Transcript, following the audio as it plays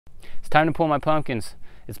It's time to pull my pumpkins.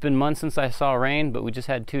 It's been months since I saw rain, but we just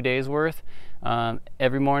had 2 days worth.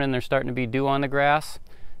 Every morning there's starting to be dew on the grass,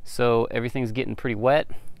 so everything's getting pretty wet.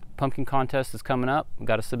 Pumpkin contest is coming up. I've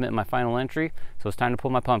got to submit my final entry, so it's time to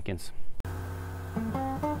pull my pumpkins.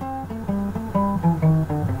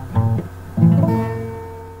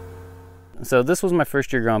 So this was my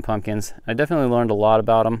first year growing pumpkins. I definitely learned a lot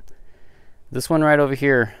about them. This one right over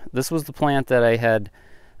here, this was the plant that I had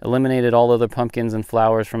eliminated all other pumpkins and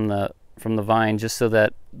flowers from the vine, just so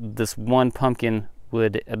that this one pumpkin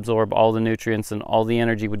would absorb all the nutrients and all the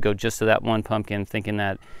energy would go just to that one pumpkin, thinking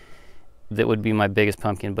that would be my biggest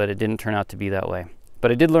pumpkin, but it didn't turn out to be that way.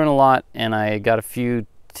 But I did learn a lot, and I got a few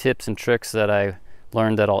tips and tricks that I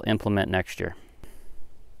learned that I'll implement next year.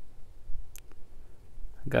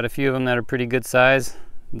 Got a few of them that are pretty good size.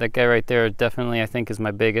 That guy right there definitely, I think, is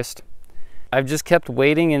my biggest. I've just kept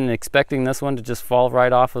waiting and expecting this one to just fall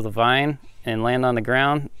right off of the vine and land on the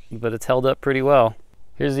ground, but it's held up pretty well.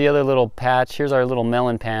 Here's the other little patch. Here's our little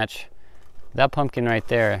melon patch. That pumpkin right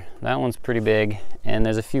there, that one's pretty big, and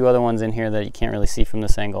there's a few other ones in here that you can't really see from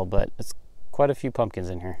this angle, but it's quite a few pumpkins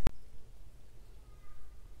in here.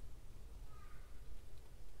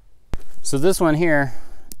 So this one here,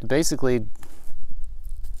 it basically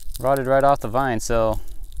rotted right off the vine, so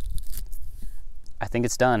I think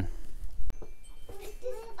it's done.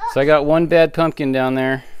 So I got one bad pumpkin down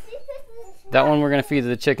there. That one we're gonna feed to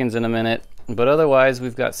the chickens in a minute, but otherwise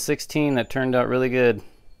we've got 16 that turned out really good.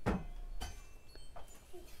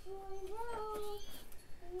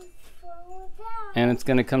 And it's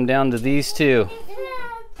gonna come down to these two.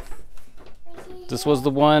 This was the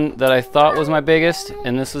one that I thought was my biggest,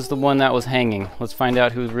 and this is the one that was hanging. Let's find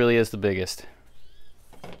out who really is the biggest.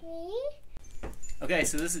 Okay,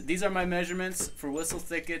 so these are my measurements for Whistle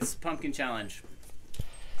Thicket's Pumpkin Challenge.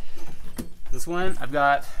 This one, I've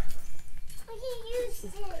got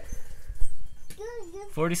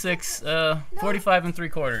 45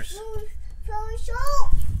 3/4.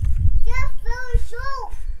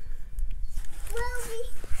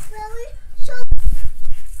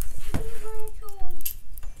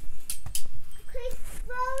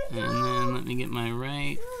 And then let me get my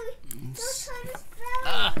right.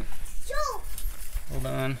 Hold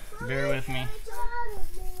on, bear with me.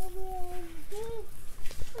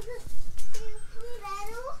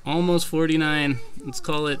 Almost 49. Let's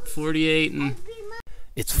call it 48 and...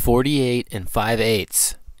 It's 48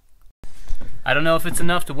 5/8. I don't know if it's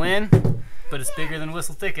enough to win, but it's bigger than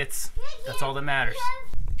Whistle Thicket's. That's all that matters.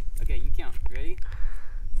 Okay, you count. Ready?